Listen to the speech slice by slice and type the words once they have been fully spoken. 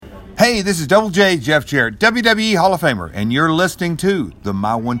Hey, this is Double J, Jeff Jarrett, WWE Hall of Famer, and you're listening to the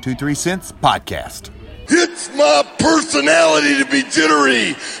My 123 Cents podcast. It's my personality to be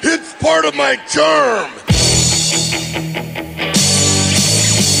jittery. It's part of my charm.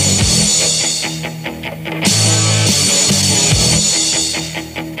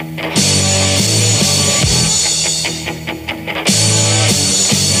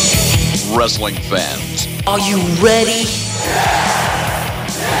 Wrestling fans, are you ready?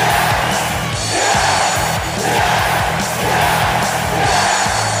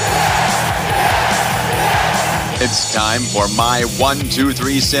 it's time for my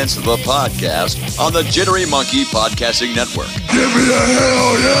 123 Cents of the podcast on the Jittery Monkey Podcasting Network. Give me a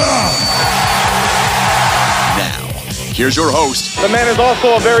hell yeah! Now, here's your host. The man is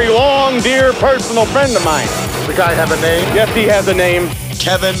also a very long, dear personal friend of mine. Does the guy have a name? Yes, he has a name.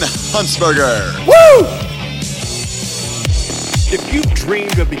 Kevin Huntsberger. Woo! If you've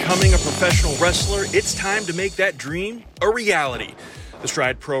dreamed of becoming a professional wrestler, it's time to make that dream a reality. The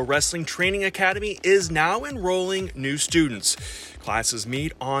Stride Pro Wrestling Training Academy is now enrolling new students. Classes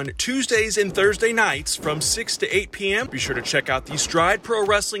meet on Tuesdays and Thursday nights from 6 to 8 p.m. Be sure to check out the Stride Pro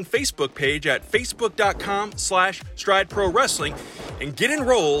Wrestling Facebook page at facebook.com/Stride Pro Wrestling and get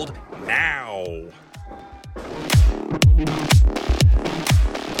enrolled now.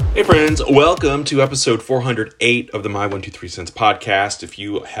 Hey friends, welcome to episode 408 of the My 123 Cents podcast. If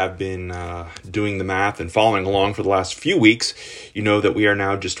you have been doing the math and following along for the last few weeks, you know that we are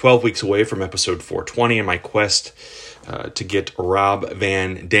now just 12 weeks away from episode 420, and my quest to get Rob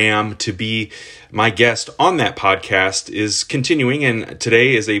Van Dam to be my guest on that podcast is continuing, and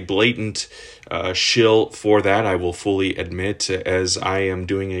today is a blatant shill for that, I will fully admit, as I am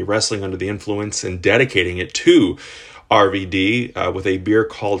doing a Wrestling Under the Influence and dedicating it to RVD with a beer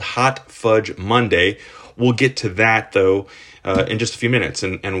called Hot Fudge Monday. We'll get to that, though, in just a few minutes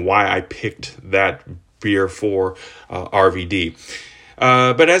and why I picked that beer for RVD.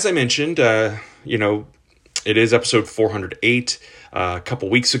 But as I mentioned, it is episode 408. A couple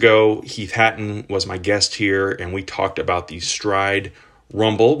weeks ago, Heath Hatton was my guest here, and we talked about the Stride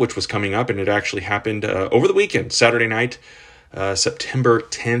Rumble, which was coming up, and it actually happened over the weekend, Saturday night, September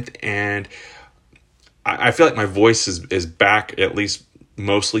 10th, and I feel like my voice is back, at least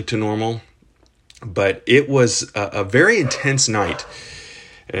mostly to normal, but it was a very intense night,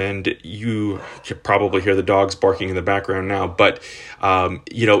 and you could probably hear the dogs barking in the background now, but,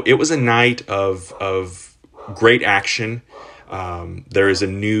 it was a night of great action. There is a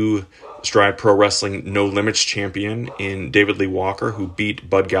new Stride Pro Wrestling No Limits champion in David Lee Walker, who beat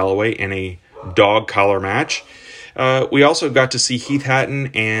Bud Galloway in a dog collar match. We also got to see Heath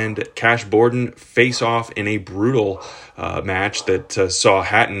Hatton and Cash Borden face off in a brutal match that saw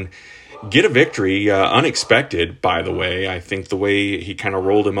Hatton get a victory, unexpected, by the way. I think the way he kind of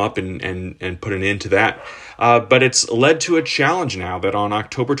rolled him up and put an end to that. But it's led to a challenge now that on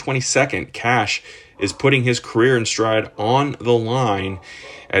October 22nd, Cash is putting his career in Stride on the line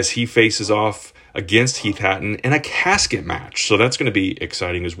as he faces off against Heath Hatton in a casket match. So that's going to be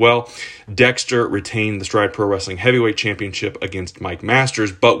exciting as well. Dexter retained the Stride Pro Wrestling Heavyweight Championship against Mike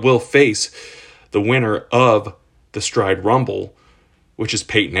Masters, but will face the winner of the Stride Rumble, which is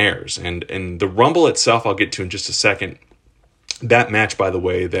Peyton Ayers. And the Rumble itself, I'll get to in just a second. That match, by the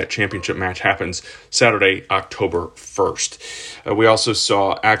way, that championship match happens Saturday, October 1st. We also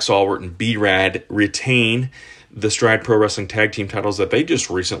saw Axel Albert and B-Rad retain the Stride Pro Wrestling Tag Team titles that they just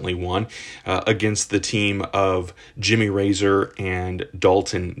recently won against the team of Jimmy Razor and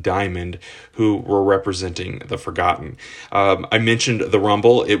Dalton Diamond, who were representing the Forgotten. I mentioned the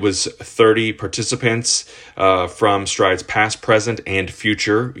Rumble. It was 30 participants from Stride's past, present, and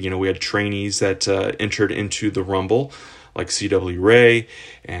future. We had trainees that entered into the Rumble, like C.W. Ray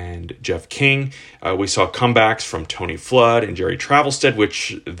and Jeff King. We saw comebacks from Tony Flood and Jerry Travelstead,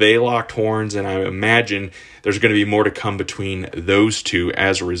 which they locked horns, and I imagine there's going to be more to come between those two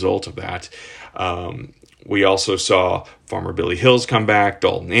as a result of that. We also saw Farmer Billy Hills come back.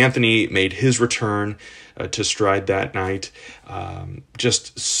 Dalton Anthony made his return to Stride that night.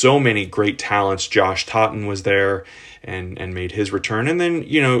 Just so many great talents. Josh Totten was there and made his return. And then,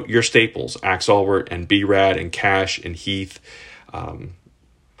 your staples, Axel Albert and B-Rad and Cash and Heath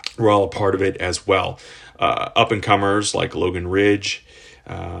were all a part of it as well. Up-and-comers like Logan Ridge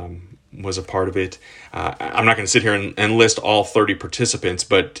was a part of it. I'm not going to sit here and list all 30 participants,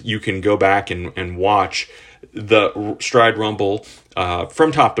 but you can go back and watch the Stride Rumble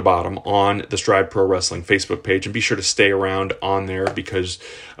from top to bottom on the Stride Pro Wrestling Facebook page, and be sure to stay around on there because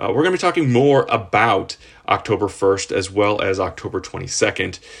we're going to be talking more about October 1st as well as October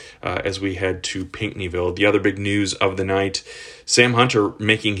 22nd as we head to Pinckneyville. The other big news of the night, Sam Hunter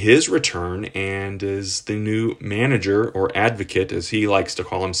making his return and is the new manager or advocate, as he likes to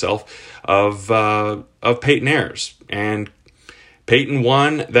call himself, of Peyton Ayers. And Peyton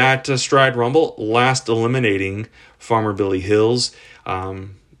won that Stride Rumble, last eliminating Farmer Billy Hills.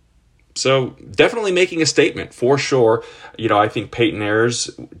 So definitely making a statement for sure. I think Peyton Ayers,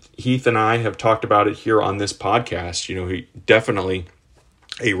 Heath and I have talked about it here on this podcast. He definitely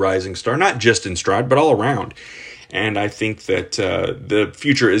a rising star, not just in Stride, but all around. And I think that the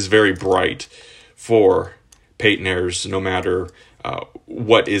future is very bright for Peyton Ayers, no matter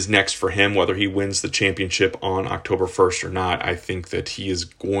what is next for him, whether he wins the championship on October 1st or not. I think that he is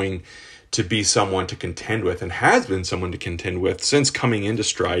going to be someone to contend with, and has been someone to contend with since coming into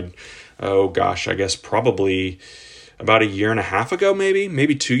Stride. Oh gosh, I guess probably about a year and a half ago,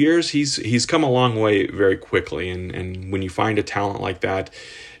 maybe 2 years. He's come a long way very quickly, and when you find a talent like that,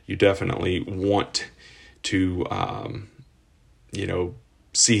 you definitely want to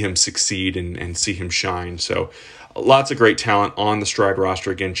see him succeed and see him shine. So lots of great talent on the Stride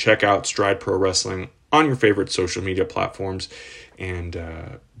roster. Again, check out Stride Pro Wrestling on your favorite social media platforms, and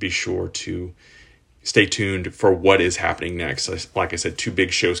be sure to stay tuned for what is happening next. Like I said, 2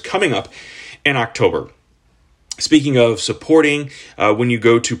 big shows coming up in October. Speaking of supporting, when you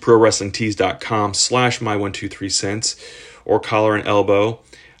go to prowrestlingtees.com/my123cents or Collar and Elbow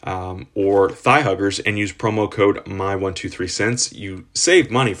or Thigh Huggers and use promo code my123cents, you save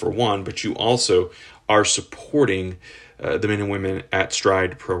money for one, but you also are supporting the men and women at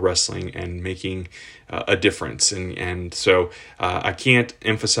Stride Pro Wrestling and making a difference. And so I can't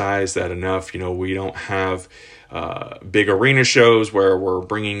emphasize that enough. We don't have big arena shows where we're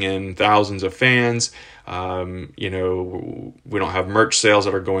bringing in thousands of fans. We don't have merch sales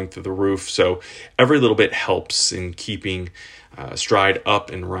that are going through the roof. So every little bit helps in keeping Stride up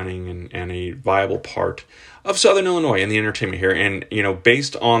and running and a viable part of Southern Illinois and the entertainment here. And,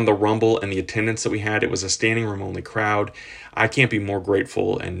 based on the Rumble and the attendance that we had, it was a standing room only crowd. I can't be more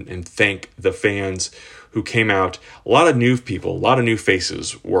grateful and thank the fans who came out. A lot of new people, a lot of new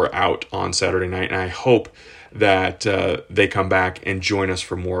faces were out on Saturday night, and I hope that they come back and join us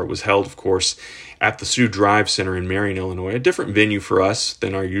for more. It was held, of course, at the Sioux Drive Center in Marion, Illinois, a different venue for us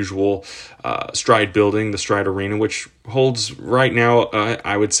than our usual Stride building, the Stride Arena, which holds right now,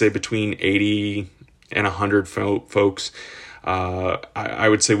 I would say, between 80 and 100 folks. I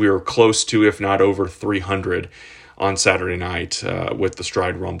would say we were close to, if not over 300 on Saturday night with the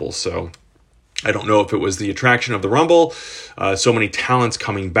Stride Rumble. So I don't know if it was the attraction of the Rumble, so many talents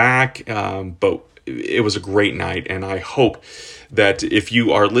coming back, but it was a great night, and I hope that if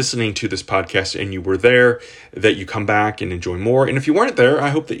you are listening to this podcast and you were there, that you come back and enjoy more. And if you weren't there, I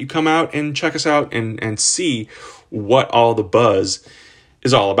hope that you come out and check us out and see what all the buzz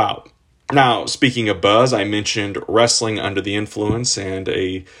is all about. Now, speaking of buzz, I mentioned Wrestling Under the Influence and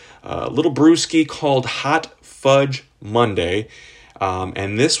a little brewski called Hot Fudge Monday.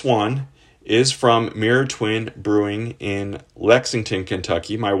 And this one is from Mirror Twin Brewing in Lexington,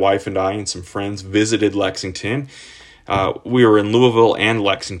 Kentucky. My wife and I and some friends visited Lexington. We were in Louisville and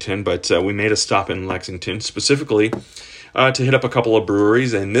Lexington, but we made a stop in Lexington specifically to hit up a couple of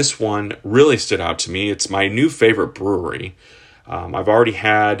breweries, and this one really stood out to me. It's my new favorite brewery. I've already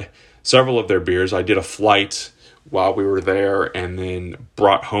had several of their beers. I did a flight while we were there and then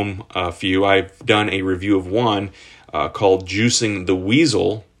brought home a few. I've done a review of one called Juicing the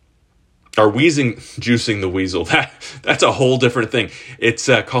Weasel, or Juicing the Weasel. That's a whole different thing. It's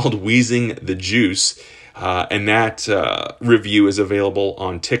called Wheezing the Juice, and that review is available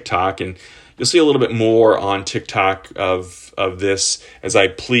on TikTok, and you'll see a little bit more on TikTok of this as I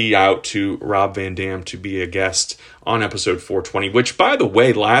plea out to Rob Van Dam to be a guest on episode 420, which, by the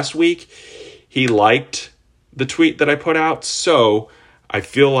way, last week he liked the tweet that I put out, so I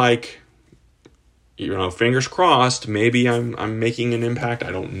feel like, fingers crossed, maybe I'm making an impact.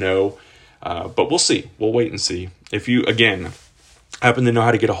 I don't know. But we'll see. We'll wait and see. If you, again, happen to know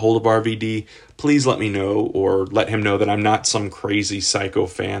how to get a hold of RVD, please let me know, or let him know that I'm not some crazy psycho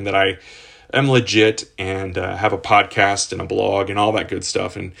fan, that I am legit and have a podcast and a blog and all that good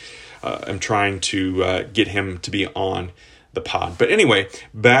stuff. And I'm trying to get him to be on the pod. But anyway,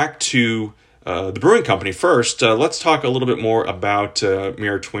 back to the brewing company. First, let's talk a little bit more about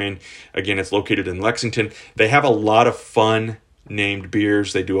Mirror Twin. Again, it's located in Lexington. They have a lot of fun named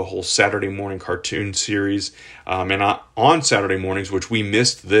beers. They do a whole Saturday morning cartoon series. And on Saturday mornings, which we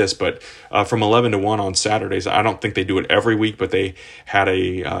missed this, but from 11 to 1 on Saturdays, I don't think they do it every week, but they had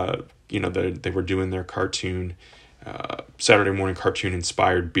they were doing their cartoon, Saturday morning cartoon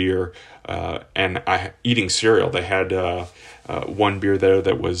inspired beer. And eating cereal. They had one beer there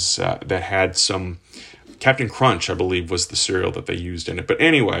that had some Captain Crunch, I believe, was the cereal that they used in it. But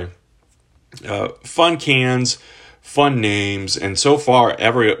anyway, fun cans, fun names, and so far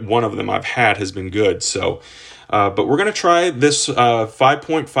every one of them I've had has been good. So, but we're gonna try this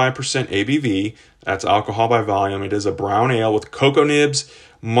 5.5% ABV. That's alcohol by volume. It is a brown ale with cocoa nibs,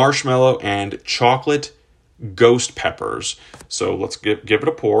 marshmallow, and chocolate ghost peppers. So let's give it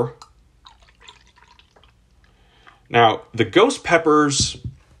a pour. Now, the ghost peppers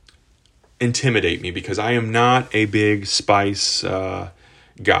intimidate me because I am not a big spice guy.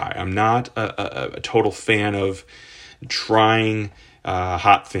 I'm not a total fan of trying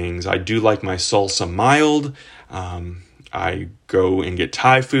hot things. I do like my salsa mild. I go and get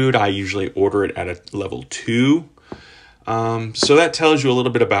Thai food. I usually order it at a level 2. So that tells you a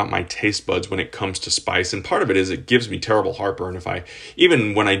little bit about my taste buds when it comes to spice. And part of it is it gives me terrible heartburn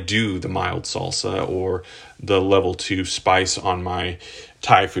even when I do the mild salsa or the level 2 spice on my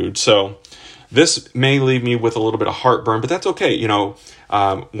Thai food. So this may leave me with a little bit of heartburn, but that's okay.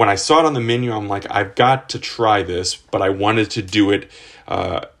 When I saw it on the menu, I'm like, I've got to try this, but I wanted to do it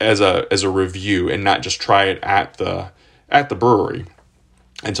as a review and not just try it at the brewery.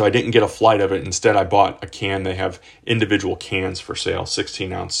 And so I didn't get a flight of it. Instead, I bought a can. They have individual cans for sale,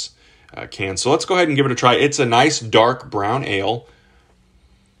 16-ounce cans. So let's go ahead and give it a try. It's a nice dark brown ale.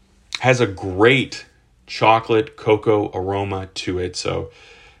 Has a great chocolate cocoa aroma to it.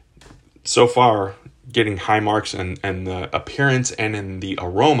 So far, getting high marks in the appearance and in the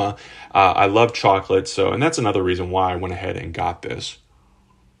aroma. I love chocolate. And that's another reason why I went ahead and got this.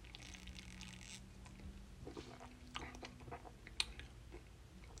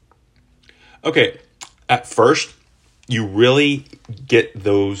 Okay, at first, you really get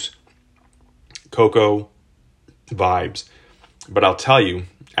those cocoa vibes. But I'll tell you,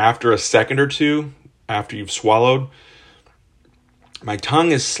 after a second or two, after you've swallowed, my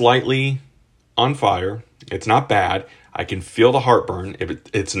tongue is slightly on fire. It's not bad. I can feel the heartburn.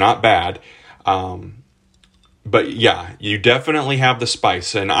 It's not bad. But yeah, you definitely have the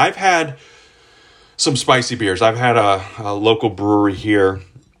spice. And I've had some spicy beers. I've had a local brewery here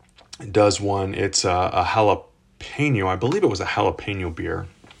does one. It's a jalapeno. I believe it was a jalapeno beer.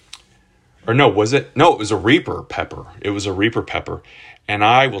 Or no, was it? No, it was a Reaper pepper. It was a Reaper pepper. And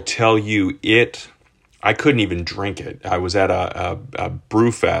I will tell you, I couldn't even drink it. I was at a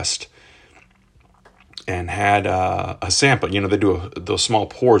brew fest and had a sample. They do those small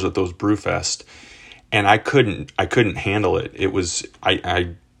pours at those brew fest. And I couldn't handle it. It was,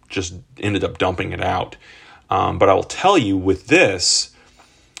 I just ended up dumping it out. But I will tell you with this,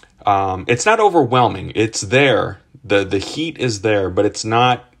 it's not overwhelming. It's there. The heat is there, but it's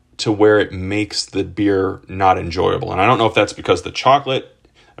not to where it makes the beer not enjoyable. And I don't know if that's because the chocolate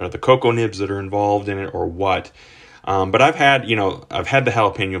or the cocoa nibs that are involved in it or what. But I've had the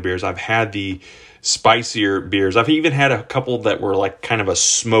jalapeno beers. I've had the spicier beers. I've even had a couple that were like kind of a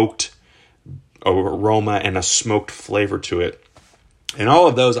smoked aroma and a smoked flavor to it. And all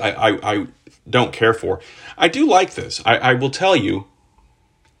of those I don't care for. I do like this. I will tell you,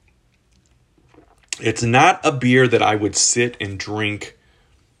 it's not a beer that I would sit and drink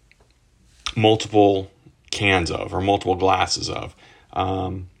multiple cans of or multiple glasses of.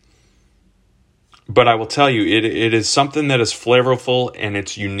 But I will tell you, it is something that is flavorful and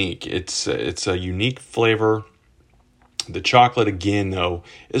it's unique. It's a unique flavor. The chocolate, again, though,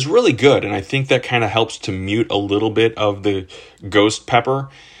 is really good. And I think that kind of helps to mute a little bit of the ghost pepper.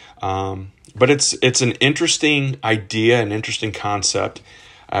 But it's an interesting idea, an interesting concept.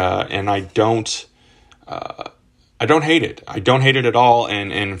 And I don't hate it. I don't hate it at all.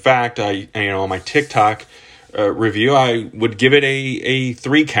 And in fact, on my TikTok review, I would give it a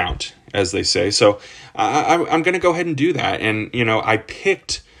 3 count, as they say. So I'm going to go ahead and do that. And, I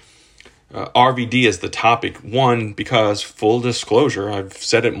picked RVD as the topic. One, because full disclosure, I've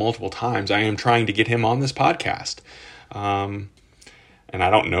said it multiple times, I am trying to get him on this podcast. And I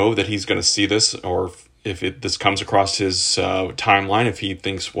don't know that he's going to see this or if this comes across his timeline, if he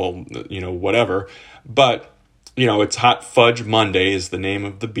thinks, well, whatever. But, it's Hot Fudge Monday is the name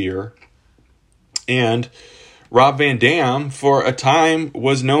of the beer. And Rob Van Dam, for a time,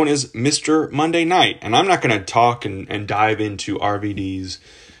 was known as Mr. Monday Night. And I'm not going to talk and dive into RVD's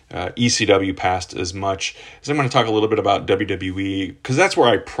ECW past as much as I'm going to talk a little bit about WWE, because that's where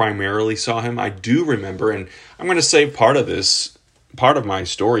I primarily saw him. I do remember, and I'm going to save part of this part of my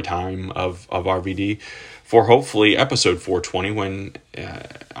story time of RVD for hopefully episode 420, when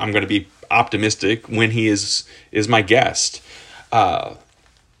I'm going to be optimistic when he is my guest. I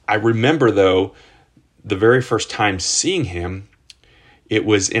remember, though, the very first time seeing him, it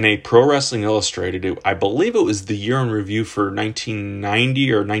was in a Pro Wrestling Illustrated. I believe it was the year in review for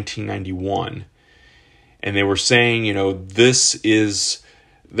 1990 or 1991. And they were saying,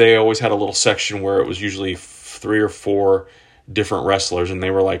 they always had a little section where it was usually 3 or 4 different wrestlers, and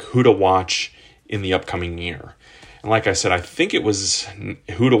they were like, who to watch in the upcoming year. And like I said, I think it was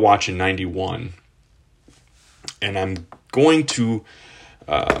who to watch in 91. And I'm going to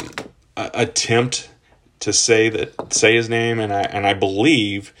attempt to say his name, and I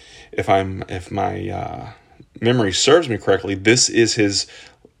believe, if my memory serves me correctly, this is his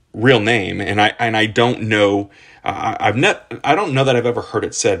real name, and I don't know. I don't know that I've ever heard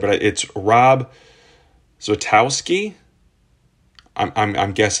it said, but it's Rob Zotowski.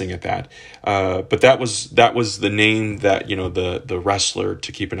 I'm guessing at that, but that was the name that, the wrestler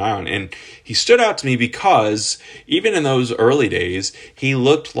to keep an eye on, and he stood out to me because even in those early days, he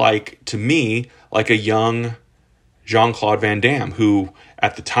looked to me like a young Jean-Claude Van Damme, who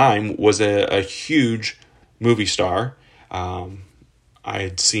at the time was a huge movie star. I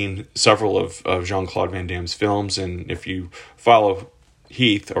had seen several of Jean-Claude Van Damme's films, and if you follow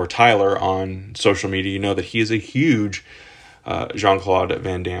Heath or Tyler on social media, you know that he is a huge Jean-Claude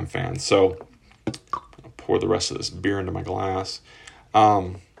Van Damme fan. So I'll pour the rest of this beer into my glass.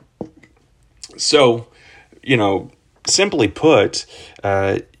 Simply put,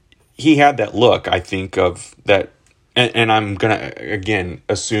 he had that look, I think, of that, and I'm going to, again,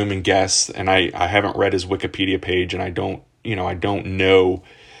 assume and guess, and I haven't read his Wikipedia page, and I don't know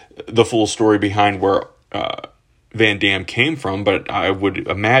the full story behind where Van Damme came from, but I would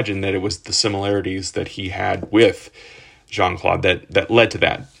imagine that it was the similarities that he had with Jean-Claude that led to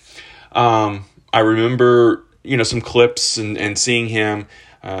that. I remember, some clips and seeing him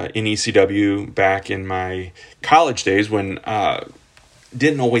in ECW back in my college days when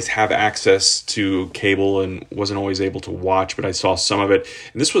didn't always have access to cable and wasn't always able to watch, but I saw some of it.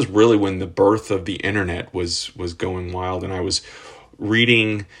 And this was really when the birth of the internet was going wild, and I was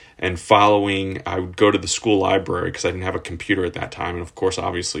reading and following. I would go to the school library because I didn't have a computer at that time, and of course,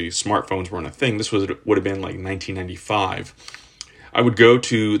 obviously, smartphones weren't a thing. This would have been like 1995. I would go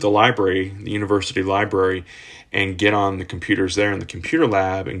to the library, the university library, and get on the computers there in the computer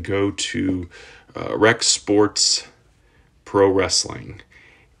lab and go to Rec Sports Pro Wrestling,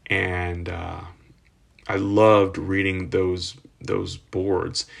 and I loved reading those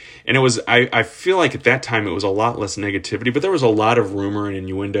boards. And it was, I feel like at that time it was a lot less negativity, but there was a lot of rumor and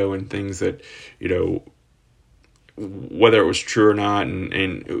innuendo and things that, whether it was true or not,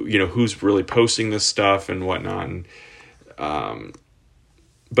 and who's really posting this stuff and whatnot. And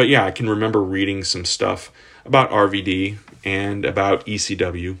but yeah, I can remember reading some stuff about RVD and about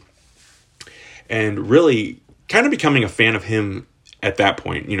ECW, and really kind of becoming a fan of him at that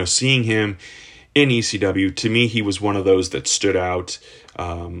point. Seeing him in ECW, to me, he was one of those that stood out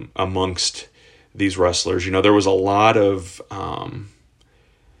amongst these wrestlers. There was a lot of I'm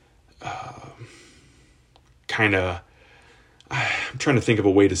trying to think of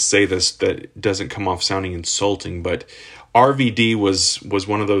a way to say this that doesn't come off sounding insulting, but RVD was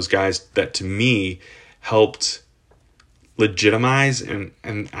one of those guys that to me helped legitimize, and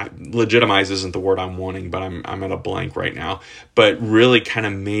legitimize isn't the word I'm wanting, but I'm at a blank right now, but really kind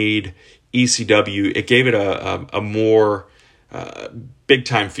of made ECW, it gave it a more big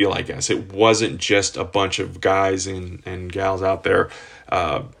time feel, I guess. It wasn't just a bunch of guys and gals out there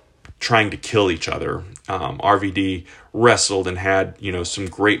trying to kill each other. RVD wrestled and had, some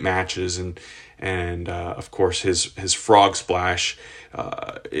great matches, and of course his frog splash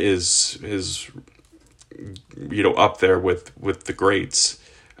is up there with the greats.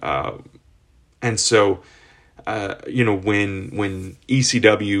 And so, when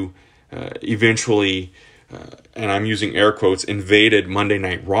ECW eventually, and I'm using air quotes, invaded Monday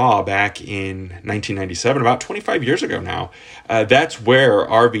Night Raw back in 1997, about 25 years ago now, that's where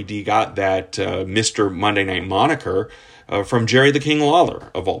RVD got that Mr. Monday Night moniker from Jerry the King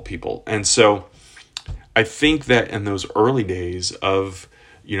Lawler, of all people. And so I think that in those early days of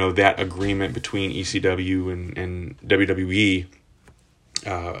that agreement between ECW and WWE,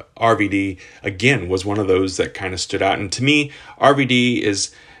 RVD, again, was one of those that kind of stood out. And to me, RVD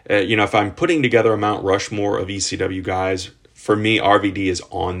is, if I'm putting together a Mount Rushmore of ECW guys, for me, RVD is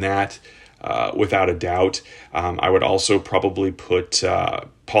on that, without a doubt. I would also probably put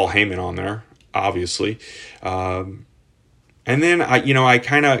Paul Heyman on there, obviously. And then, I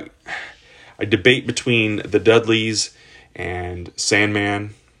debate between the Dudleys and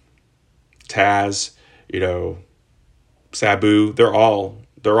Sandman, Taz, Sabu, they're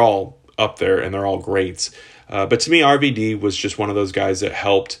all up there, and they're all greats. But to me, RVD was just one of those guys that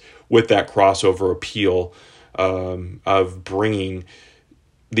helped with that crossover appeal of bringing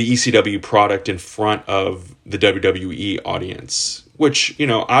the ECW product in front of the WWE audience, which,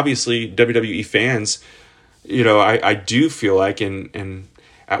 obviously WWE fans, I do feel like, and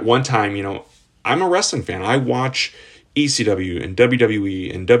at one time, I'm a wrestling fan. I watch ECW and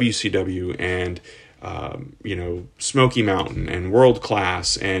WWE and WCW and, Smoky Mountain and World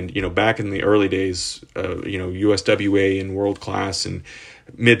Class and, back in the early days, USWA and World Class and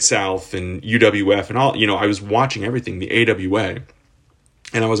Mid-South and UWF and all, I was watching everything, the AWA,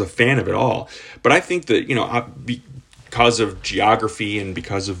 and I was a fan of it all. But I think that, because of geography and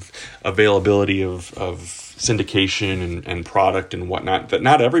because of availability of syndication and product and whatnot, that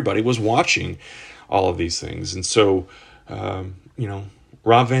not everybody was watching all of these things. And so,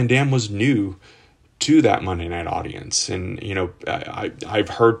 Rob Van Dam was new to that Monday night audience. And, I've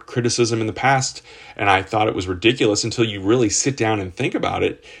heard criticism in the past, and I thought it was ridiculous until you really sit down and think about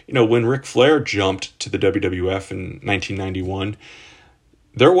it. When Ric Flair jumped to the WWF in 1991,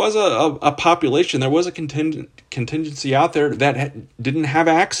 there was a population, there was a contingency out there that didn't have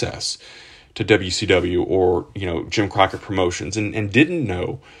access to WCW or, Jim Crockett Promotions and didn't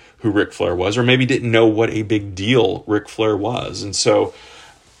know who Ric Flair was, or maybe didn't know what a big deal Ric Flair was. And so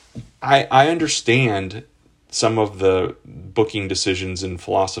I understand some of the booking decisions and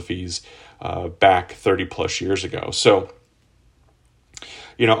philosophies back 30 plus years ago. So,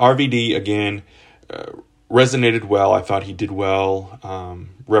 RVD, again, resonated well. I thought he did well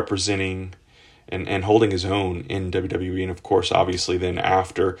representing and holding his own in WWE. And of course, obviously then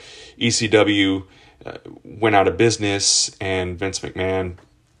after ECW went out of business and Vince McMahon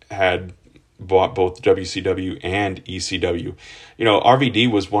had bought both WCW and ECW, RVD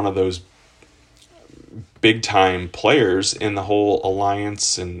was one of those big time players in the whole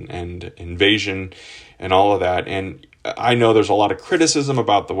alliance and invasion and all of that. And I know there's a lot of criticism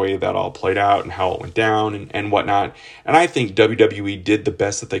about the way that all played out and how it went down and whatnot. And I think WWE did the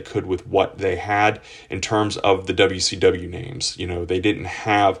best that they could with what they had in terms of the WCW names. They didn't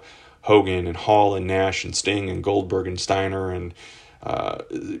have Hogan and Hall and Nash and Sting and Goldberg and Steiner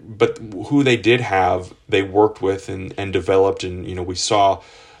but who they did have, they worked with and developed. And, we saw,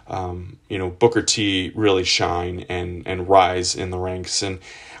 Booker T really shine and rise in the ranks. And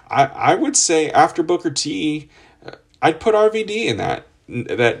I would say after Booker T, I'd put RVD in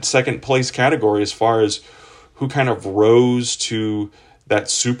that second place category as far as who kind of rose to that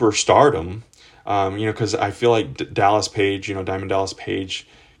superstardom. Because I feel like Dallas Page, Diamond Dallas Page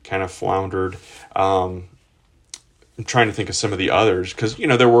kind of floundered. I'm trying to think of some of the others because,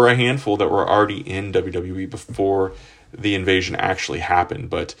 there were a handful that were already in WWE before the invasion actually happened.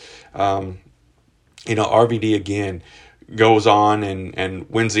 But, RVD again goes on and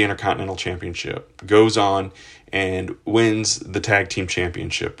wins the Intercontinental Championship, goes on and wins the Tag Team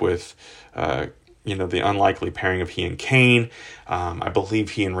Championship with, the unlikely pairing of he and Kane. I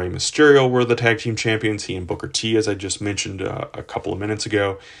believe he and Rey Mysterio were the Tag Team Champions. He and Booker T, as I just mentioned a couple of minutes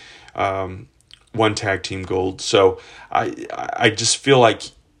ago, won Tag Team Gold. So I just feel like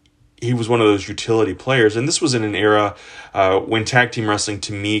he was one of those utility players. And this was in an era when Tag Team Wrestling,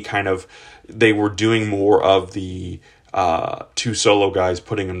 to me, they were doing more of the two solo guys,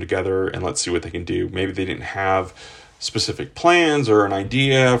 putting them together and let's see what they can do. Maybe they didn't have specific plans or an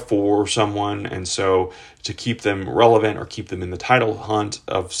idea for someone, and so to keep them relevant or keep them in the title hunt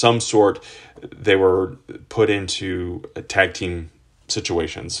of some sort, they were put into tag team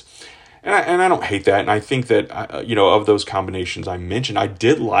situations. And I don't hate that, and I think that, of those combinations I mentioned, I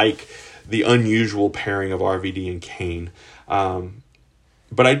did like the unusual pairing of RVD and Kane.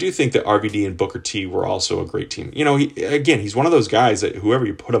 But I do think that RVD and Booker T were also a great team. He's one of those guys that whoever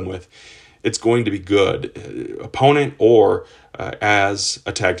you put him with, it's going to be good, opponent or as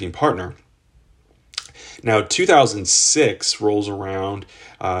a tag team partner. Now, 2006 rolls around,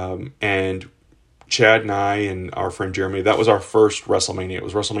 and Chad and I and our friend Jeremy, that was our first WrestleMania. It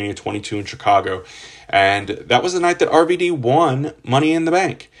was WrestleMania 22 in Chicago. And that was the night that RVD won Money in the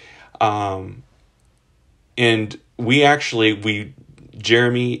Bank. And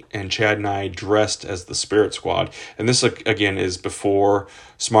Jeremy and Chad and I dressed as the Spirit Squad. And this, again, is before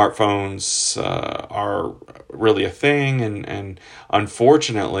smartphones are really a thing. And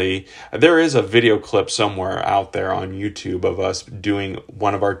unfortunately, there is a video clip somewhere out there on YouTube of us doing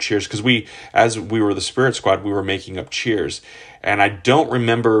one of our cheers. Because as we were the Spirit Squad, we were making up cheers. And I don't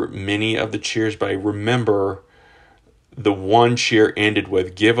remember many of the cheers, but I remember the one cheer ended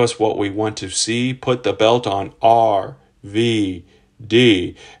with, "Give us what we want to see, put the belt on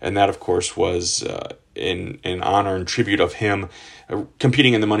RVD. And that, of course, was in honor and tribute of him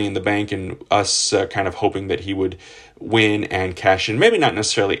competing in the Money in the Bank, and us kind of hoping that he would win and cash in. Maybe not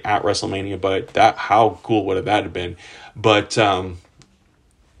necessarily at WrestleMania, but how cool would that have been? But,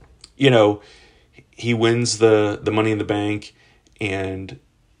 he wins the Money in the Bank and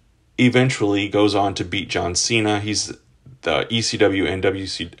eventually goes on to beat John Cena. He's the ECW and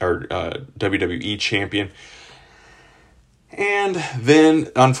WWE champion. And then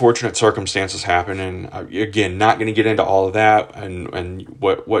unfortunate circumstances happen, and again, not going to get into all of that and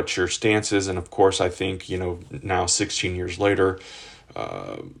what your stance is. And of course, I think, now 16 years later,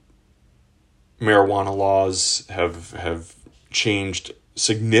 marijuana laws have changed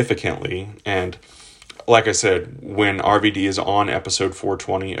significantly. And like I said, when RVD is on episode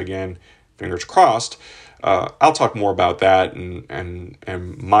 420, again, fingers crossed, I'll talk more about that and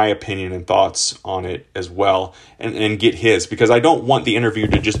my opinion and thoughts on it as well, and get his, because I don't want the interview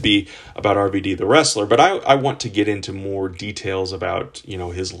to just be about RVD the wrestler, but I want to get into more details about,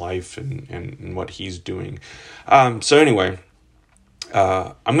 his life and what he's doing. So anyway,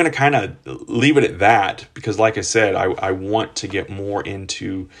 I'm going to kind of leave it at that, because like I said, I want to get more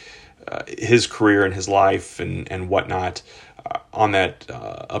into his career and his life and whatnot on that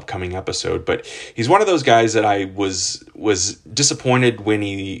upcoming episode. But he's one of those guys that I was disappointed when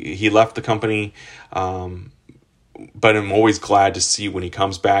he left the company, but I'm always glad to see when he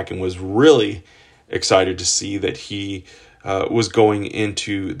comes back, and was really excited to see that he was going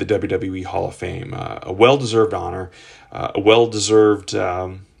into the WWE Hall of Fame. A well-deserved honor, a well-deserved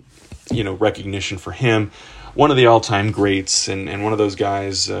recognition for him. One of the all-time greats, and one of those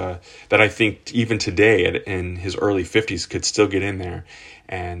guys that I think even today in his early 50s could still get in there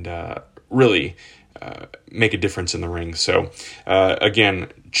and really make a difference in the ring. So again,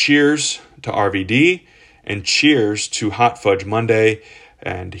 cheers to RVD, and cheers to Hot Fudge Monday,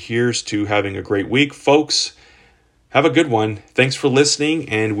 and here's to having a great week, folks. Have a good one. Thanks for listening,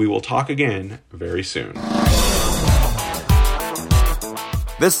 and we will talk again very soon.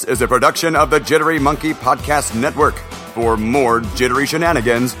 This is a production of the Jittery Monkey Podcast Network. For more jittery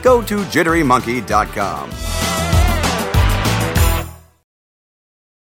shenanigans, go to jitterymonkey.com.